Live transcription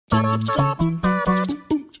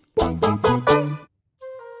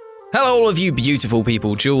Hello all of you beautiful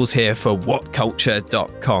people, Jules here for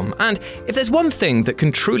WhatCulture.com. And if there's one thing that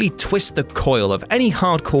can truly twist the coil of any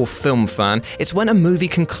hardcore film fan, it's when a movie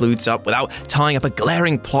concludes up without tying up a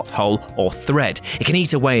glaring plot hole or thread. It can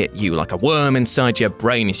eat away at you like a worm inside your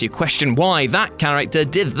brain as you question why that character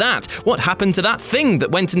did that. What happened to that thing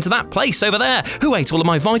that went into that place over there? Who ate all of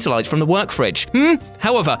my Vitalite from the work fridge?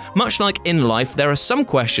 However, much like in life, there are some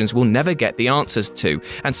questions we'll never get the answers to,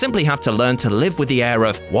 and simply have to learn to live with the air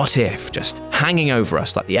of what if just hanging over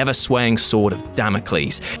us like the ever-swaying sword of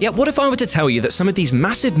Damocles. Yet what if I were to tell you that some of these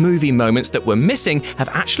massive movie moments that we're missing have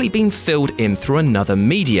actually been filled in through another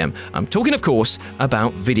medium? I'm talking, of course,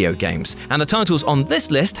 about video games. And the titles on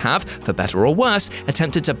this list have, for better or worse,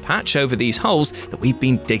 attempted to patch over these holes that we've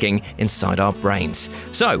been digging inside our brains.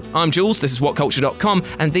 So, I'm Jules, this is WhatCulture.com,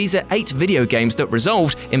 and these are 8 video games that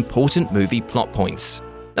resolved important movie plot points.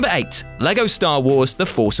 Number 8. LEGO Star Wars The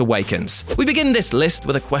Force Awakens. We begin this list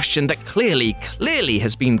with a question that clearly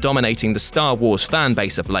has been dominating the Star Wars fan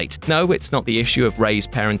base of late. No, it's not the issue of Rey's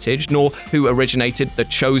parentage, nor who originated the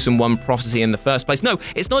Chosen One prophecy in the first place. No,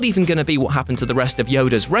 it's not even going to be what happened to the rest of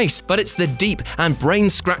Yoda's race, but it's the deep and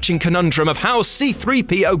brain-scratching conundrum of how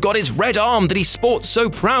C-3PO got his red arm that he sports so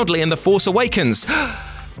proudly in The Force Awakens.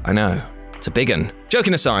 I know. It's a big one.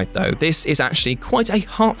 Joking aside, though, this is actually quite a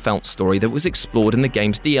heartfelt story that was explored in the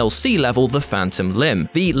game's DLC level, The Phantom Limb.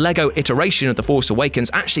 The LEGO iteration of The Force Awakens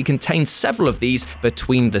actually contains several of these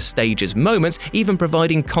between the stages moments, even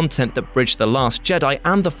providing content that bridged The Last Jedi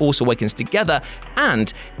and The Force Awakens together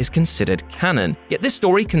and is considered canon. Yet this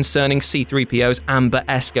story concerning C-3PO's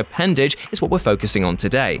Amber-esque appendage is what we're focusing on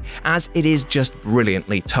today, as it is just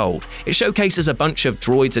brilliantly told. It showcases a bunch of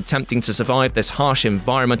droids attempting to survive this harsh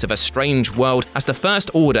environment of a strange world as the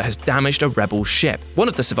First Order has damaged a rebel ship. One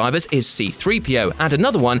of the survivors is C-3PO, and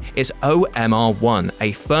another one is OMR-1,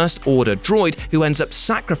 a First Order droid who ends up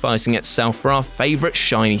sacrificing itself for our favorite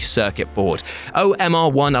shiny circuit board.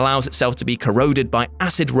 OMR-1 allows itself to be corroded by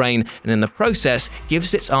acid rain, and in the process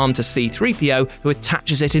gives its arm to C-3PO, who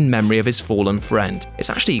attaches it in memory of his fallen friend.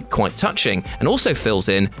 It's actually quite touching, and also fills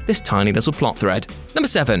in this tiny little plot thread. Number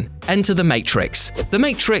 7. Enter the Matrix. The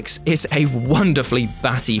Matrix is a wonderfully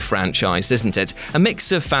batty franchise, isn't it? A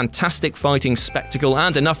mix of fantastic fighting spectacle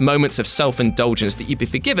and enough moments of self-indulgence that you'd be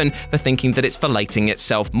forgiven for thinking that it's filleting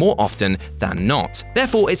itself more often than not.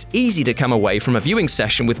 Therefore, it's easy to come away from a viewing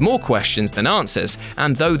session with more questions than answers,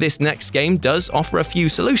 and though this next game does offer a few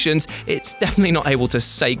solutions, it's definitely not able to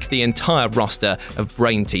sake the entire roster of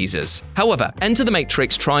brain teasers. However, Enter the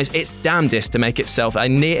Matrix tries its damnedest to make itself a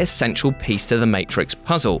near-essential piece to the Matrix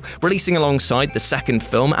puzzle, releasing alongside the second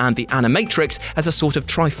film and the Animatrix as a sort of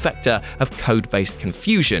trifecta of code-based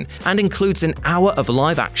confusion, and includes an hour of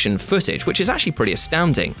live-action footage, which is actually pretty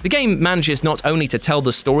astounding. The game manages not only to tell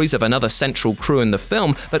the stories of another central crew in the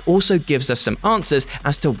film, but also gives us some answers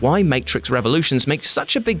as to why Matrix Revolutions makes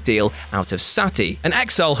such a big deal out of Sati, an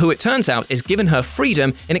exile who it turns out is given her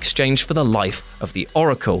freedom in exchange for the life of the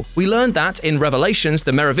Oracle. We learned that in Revelations,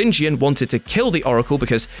 the Merovingian wanted to kill the Oracle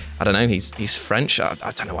because, I don't know, he's French, I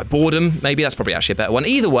don't know, I bored him, maybe that's probably actually a better one.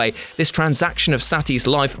 Either way, this transaction of Sati's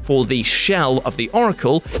life for the shell of the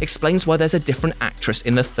Oracle explains why there's a different actress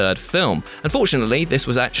in the third film. Unfortunately, this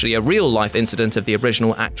was actually a real-life incident of the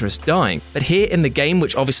original actress dying, but here in the game,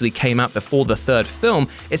 which obviously came out before the third film,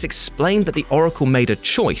 it's explained that the Oracle made a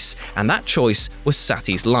choice, and that choice was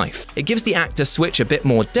Sati's life. It gives the actor switch a bit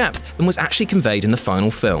more depth than was actually conveyed in the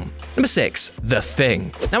final film. Number 6. The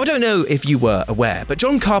Thing. Now, I don't know if you were aware, but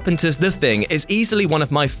John Carpenter's The Thing is easily one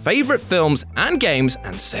of my favorite films and games,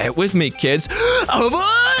 and say it with me, kids, of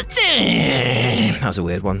all time. That was a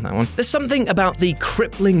weird one, that one. There's something about the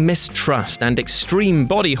crippling mistrust and extreme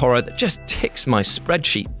body horror that just ticks my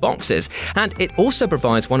spreadsheet boxes, and it also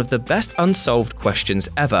provides one of the best unsolved questions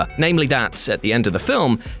ever, namely that, at the end of the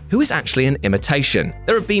film, who is actually an imitation?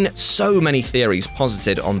 There have been so many theories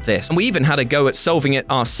posited on this, and we even had a go at solving it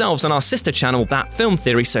ourselves on our sister channel, That Film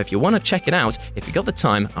Theory, so if you want to check it out, if you got the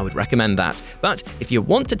time, I would recommend that. But if you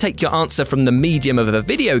want to take your answer from the medium of a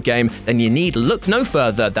video game, then you need look no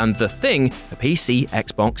further than The Thing for PC,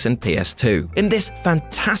 Xbox, and PS2. In this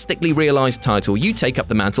fantastically realized title, you take up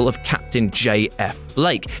the mantle of Captain J.F.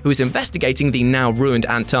 Blake, who is investigating the now ruined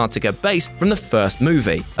Antarctica base from the first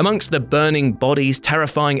movie. Amongst the burning bodies,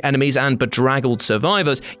 terrifying enemies, and bedraggled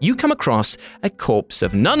survivors, you come across a corpse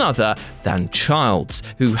of none other than Childs,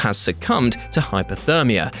 who has succumbed to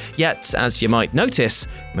hypothermia. Yet, as you might notice,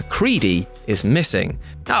 MacReady is missing.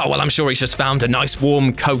 Oh, well, I'm sure he's just found a nice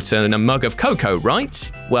warm coat and a mug of cocoa,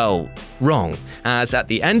 right? Well, wrong. As at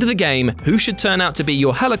the end of the game, who should turn out to be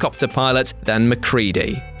your helicopter pilot than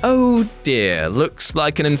MacReady? Oh dear, looks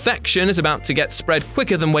like an infection is about to get spread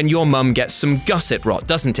quicker than when your mum gets some gusset rot,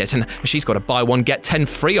 doesn't it? And she's got a buy one get 10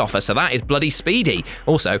 free offer, so that is bloody speedy.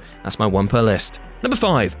 Also, that's my one per list. Number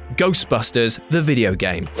 5, Ghostbusters, the video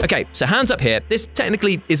game. Okay, so hands up here, this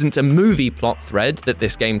technically isn't a movie plot thread that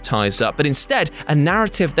this game ties up, but instead a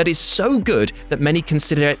narrative that is so good that many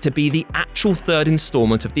consider it to be the actual third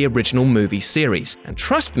installment of the original movie series. And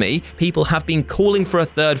trust me, people have been calling for a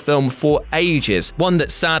third film for ages, one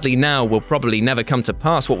that sadly now will probably never come to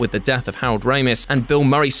pass, what with the death of Harold Ramis and Bill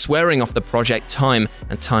Murray swearing off the project time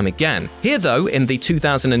and time again. Here though, in the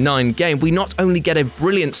 2009 game, we not only get a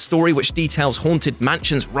brilliant story which details haunted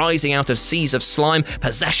mansions rising out of seas of slime,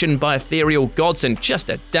 possession by ethereal gods, and just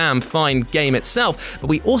a damn fine game itself, but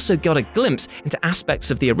we also got a glimpse into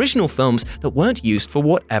aspects of the original films that weren't used for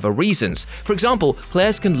whatever reasons. For example,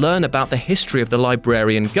 players can learn about the history of the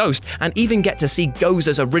librarian ghost, and even get to see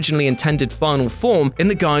Gozer's originally intended final form in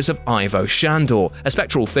the guise of Ivo Shandor, a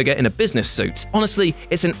spectral figure in a business suit. Honestly,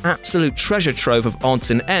 it's an absolute treasure trove of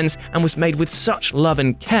odds and ends, and was made with such love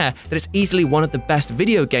and care that it's easily one of the best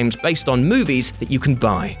video games based on movies that you can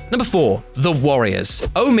buy. Number 4, The Warriors.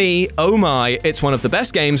 Oh me, oh my, it's one of the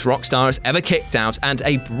best games Rockstar has ever kicked out, and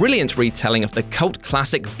a brilliant retelling of the cult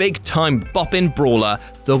classic big-time boppin' brawler,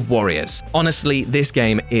 The Warriors. Honestly, this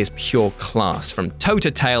game is pure class from toe to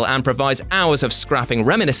tail and provides hours of scrapping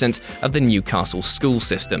reminiscent of the Newcastle school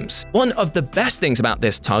systems. One of the best things about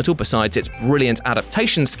this title, besides its brilliant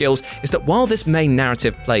adaptation skills, is that while this main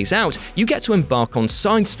narrative plays out, you get to embark on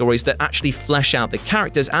side stories that actually flesh out the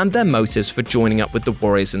characters and their motives for joining up with the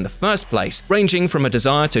Warriors in the first place, ranging from a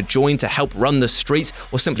desire to join to help run the streets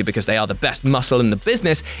or simply because they are the best muscle in the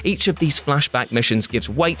business. Each of these flashback missions gives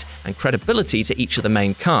weight and credibility to each of the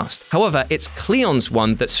main cast. However, it's Cleon's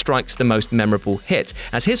one that strikes the most memorable hit,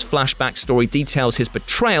 as his flashback story details his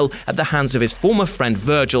betrayal at the hands of his former friend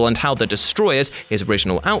Virgil and how the Destroyers, his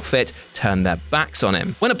original outfit, turned their backs on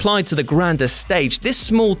him. When applied to the grander stage, this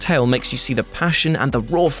small tale makes you see the passion and the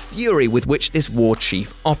raw fury with which this war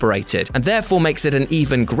chief operated, and therefore makes it an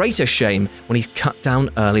even greater shame when he's cut down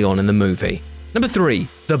early on in the movie. Number 3,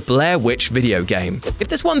 the Blair Witch video game. If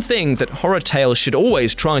there's one thing that horror tales should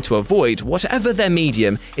always try to avoid, whatever their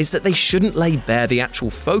medium, is that they shouldn't lay bare the actual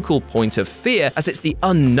focal point of fear, as it's the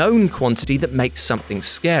unknown quantity that makes something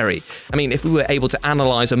scary. I mean, if we were able to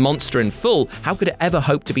analyze a monster in full, how could it ever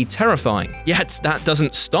hope to be terrifying? Yet that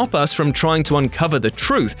doesn't stop us from trying to uncover the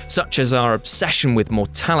truth, such as our obsession with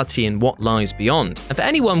mortality and what lies beyond. And for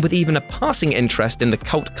anyone with even a passing interest in the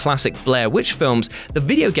cult classic Blair Witch films, the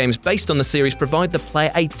video games based on the series provide the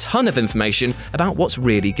player a ton of information about what's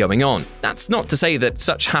really going on. That's not to say that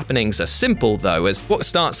such happenings are simple though, as what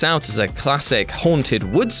starts out as a classic haunted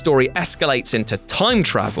wood story escalates into time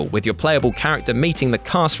travel, with your playable character meeting the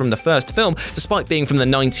cast from the first film despite being from the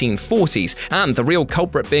 1940s, and the real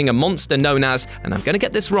culprit being a monster known as, and I'm going to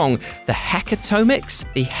get this wrong, the Hecatomics?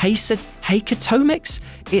 The Hecatomics?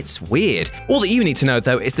 It's weird. All that you need to know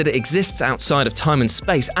though is that it exists outside of time and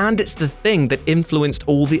space, and it's the thing that influenced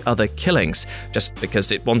all the other killings. Just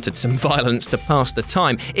because it wanted some violence to pass the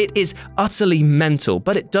time. It is utterly mental,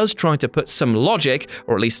 but it does try to put some logic,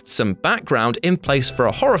 or at least some background, in place for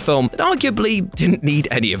a horror film that arguably didn't need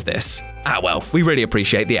any of this. Ah well, we really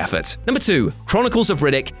appreciate the effort. Number 2, Chronicles of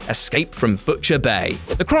Riddick, Escape from Butcher Bay.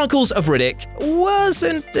 The Chronicles of Riddick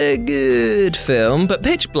wasn't a good film, but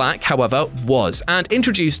Pitch Black, however, was, and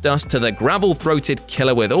introduced us to the gravel-throated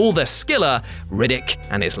killer with all the skiller, Riddick,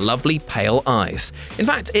 and his lovely pale eyes. In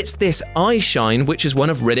fact, it's this eye shine which is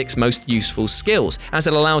one of Riddick's most useful skills, as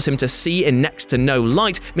it allows him to see in next to no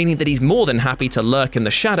light, meaning that he's more than happy to lurk in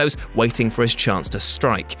the shadows, waiting for his chance to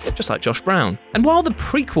strike, just like Josh Brown. And while the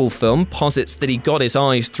prequel film posits that he got his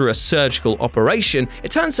eyes through a surgical operation,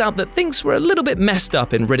 it turns out that things were a little bit messed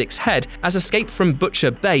up in Riddick's head, as Escape from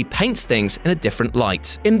Butcher Bay paints things in a different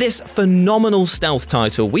light. In this phenomenal stealth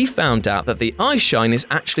title, we found out that the eye shine is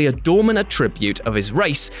actually a dormant attribute of his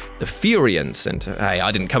race, the Furians, and hey,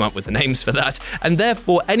 I didn't come up with the names for that, and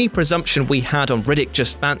therefore any presumption we had on Riddick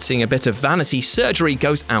just fancying a bit of vanity surgery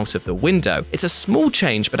goes out of the window. It's a small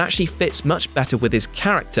change, but actually fits much better with his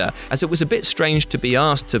character, as it was a bit strange to be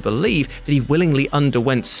asked to believe that he willingly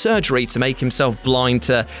underwent surgery to make himself blind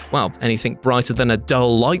to, well, anything brighter than a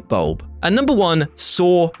dull light bulb. And number 1,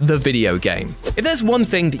 Saw the video game. If there's one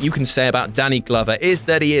thing that you can say about Danny Glover is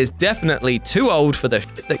that he is definitely too old for the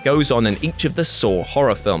shit that goes on in each of the Saw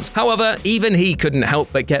horror films. However, even he couldn't help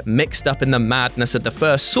but get mixed up in the madness of the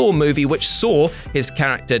first Saw movie, which saw his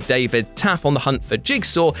character David Tapp on the hunt for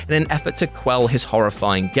Jigsaw in an effort to quell his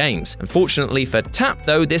horrifying games. Unfortunately for Tapp,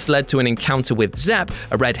 though, this led to an encounter with Zepp,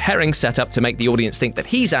 a red herring set up to make the audience think that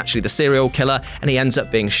he's actually the serial killer, and he ends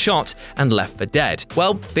up being shot and left for dead.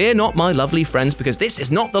 Well, fear not, my lovely friends, because this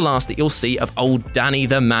is not the last that you'll see of old Danny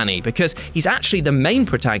the Manny, because he's actually the main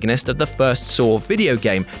protagonist of the first Saw video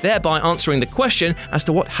game, thereby answering the question as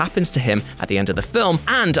to what happens to him at the end of the film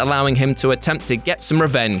and allowing him to attempt to get some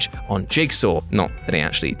revenge on Jigsaw. Not that he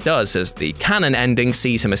actually does, as the canon ending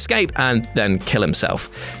sees him escape and then kill himself.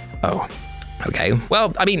 Oh. Okay,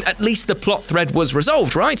 well, I mean, at least the plot thread was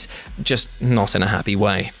resolved, right? Just not in a happy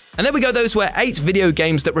way. And there we go, those were 8 video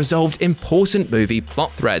games that resolved important movie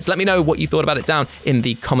plot threads. Let me know what you thought about it down in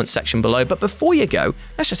the comments section below. But before you go,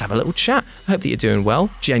 let's just have a little chat. I hope that you're doing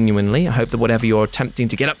well, genuinely. I hope that whatever you're attempting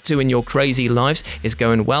to get up to in your crazy lives is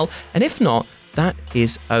going well. And if not, that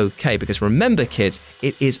is okay, because remember, kids,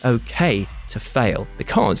 it is okay to fail,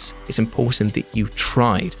 because it's important that you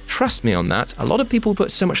tried. Trust me on that. A lot of people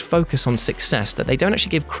put so much focus on success that they don't actually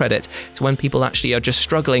give credit to when people actually are just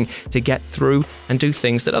struggling to get through and do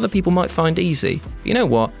things that other people might find easy. But you know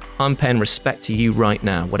what? I'm paying respect to you right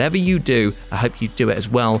now. Whatever you do, I hope you do it as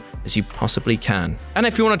well as you possibly can. And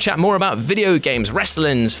if you want to chat more about video games,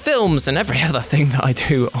 wrestlings, films, and every other thing that I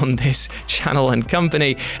do on this channel and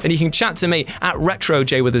company, then you can chat to me at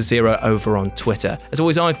RetroJ with a 0 over on Twitter. As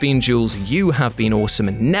always, I've been Jules, you have been awesome,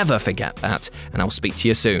 and never forget that, and I'll speak to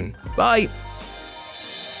you soon. Bye!